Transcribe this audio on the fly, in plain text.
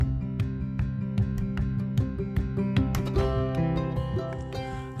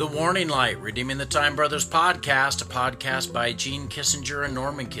The Warning Light, Redeeming the Time Brothers podcast, a podcast by Gene Kissinger and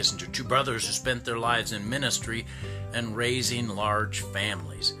Norman Kissinger, two brothers who spent their lives in ministry and raising large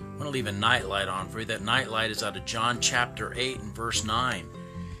families. I'm going to leave a nightlight on for you. That nightlight is out of John chapter 8 and verse 9.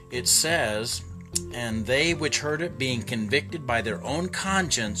 It says, "And they which heard it, being convicted by their own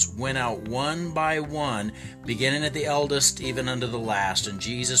conscience, went out one by one, beginning at the eldest, even unto the last. And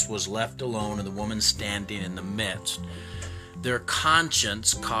Jesus was left alone, and the woman standing in the midst." Their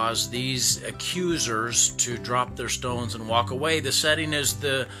conscience caused these accusers to drop their stones and walk away. The setting is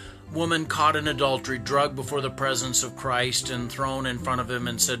the woman caught in adultery, drugged before the presence of Christ and thrown in front of him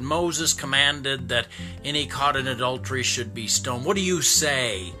and said, "Moses commanded that any caught in adultery should be stoned. What do you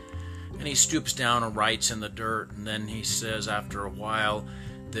say?" And he stoops down and writes in the dirt, and then he says after a while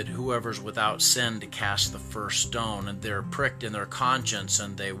that whoever's without sin to cast the first stone. And they're pricked in their conscience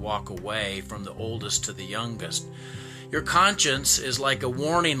and they walk away from the oldest to the youngest. Your conscience is like a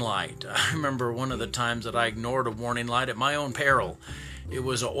warning light. I remember one of the times that I ignored a warning light at my own peril. It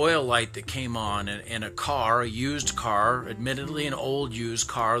was an oil light that came on in a car, a used car, admittedly an old used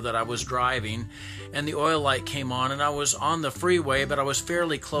car that I was driving, and the oil light came on, and I was on the freeway, but I was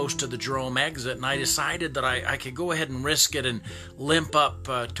fairly close to the Jerome exit, and I decided that I could go ahead and risk it and limp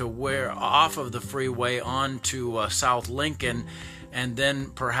up to where off of the freeway onto South Lincoln, and then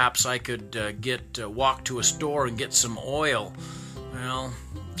perhaps I could walk to a store and get some oil. Well,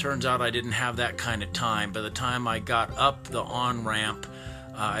 turns out I didn't have that kind of time. By the time I got up the on-ramp,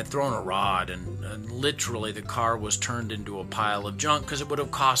 I'd thrown a rod, and literally the car was turned into a pile of junk because it would have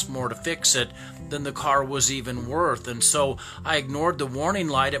cost more to fix it than the car was even worth. And so I ignored the warning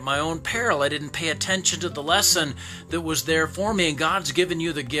light at my own peril. I didn't pay attention to the lesson that was there for me. And God's given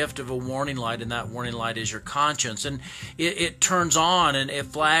you the gift of a warning light, and that warning light is your conscience. And it turns on and it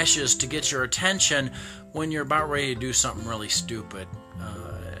flashes to get your attention when you're about ready to do something really stupid.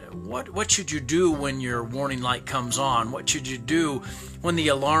 What should you do when your warning light comes on? What should you do when the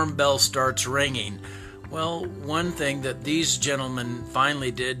alarm bell starts ringing? Well, one thing that these gentlemen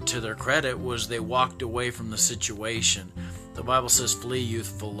finally did to their credit was they walked away from the situation. The Bible says, "Flee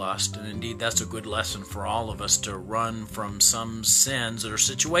youthful lust," and indeed that's a good lesson for all of us, to run from some sins that are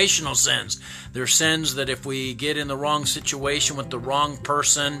situational sins. They're sins that if we get in the wrong situation with the wrong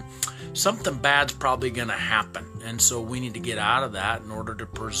person, something bad's probably going to happen. And so we need to get out of that in order to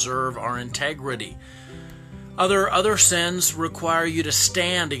preserve our integrity. Other sins require you to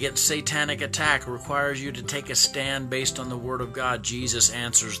stand against satanic attack. It requires you to take a stand based on the Word of God. Jesus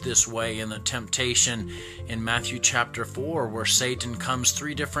answers this way in the temptation in Matthew chapter 4, where Satan comes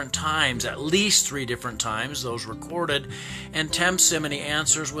 3 different times, at least 3 different times, those recorded, and tempts him, and he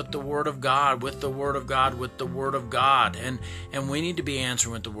answers with the Word of God, with the Word of God, with the Word of God. And we need to be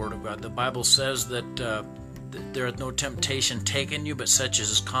answering with the Word of God. The Bible says that there hath no temptation taken you, but such as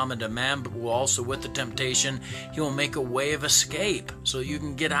is common to man, but will also with the temptation, he will make a way of escape so you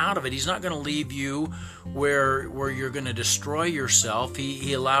can get out of it. He's not going to leave you where you're going to destroy yourself.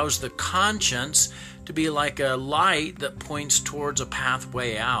 He allows the conscience to be like a light that points towards a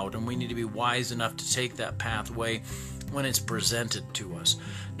pathway out, and we need to be wise enough to take that pathway when it's presented to us.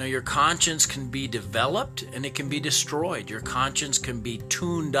 Now, your conscience can be developed and it can be destroyed. Your conscience can be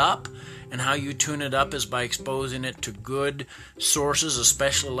tuned up, and how you tune it up is by exposing it to good sources,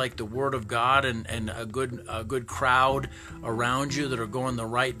 especially like the Word of God and a good crowd around you that are going the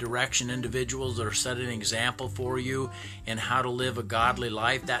right direction, individuals that are setting an example for you in how to live a godly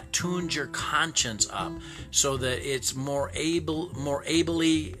life. That tunes your conscience up so that it's more able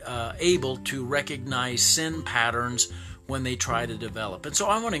to recognize sin patterns when they try to develop. And so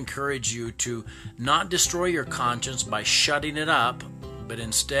I want to encourage you to not destroy your conscience by shutting it up, but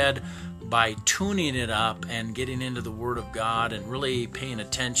instead by tuning it up and getting into the Word of God and really paying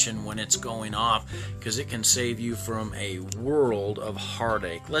attention when it's going off, because it can save you from a world of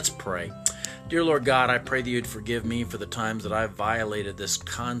heartache. Let's pray. Dear Lord God, I pray that you'd forgive me for the times that I've violated this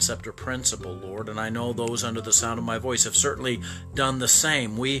concept or principle, Lord, and I know those under the sound of my voice have certainly done the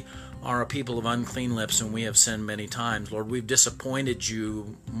same. We are a people of unclean lips, and we have sinned many times. Lord, we've disappointed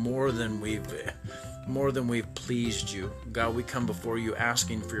you more than we've pleased you. God, we come before you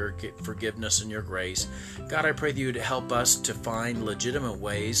asking for your forgiveness and your grace. God, I pray that you would help us to find legitimate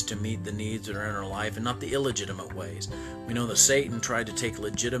ways to meet the needs that are in our life and not the illegitimate ways. We know that Satan tried to take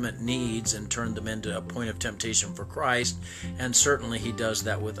legitimate needs and turn them into a point of temptation for Christ, and certainly he does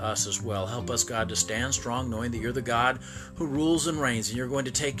that with us as well. Help us, God, to stand strong, knowing that you're the God who rules and reigns, and you're going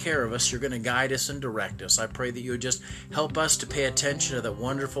to take care of us. You're going to guide us and direct us. I pray that you would just help us to pay attention to that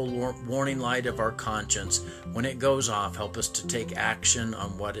wonderful warning light of our conscience. When it goes off, help us to take action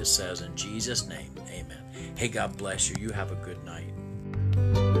on what it says. In Jesus' name, amen. Hey, God bless you. You have a good night.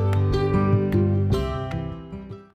 you.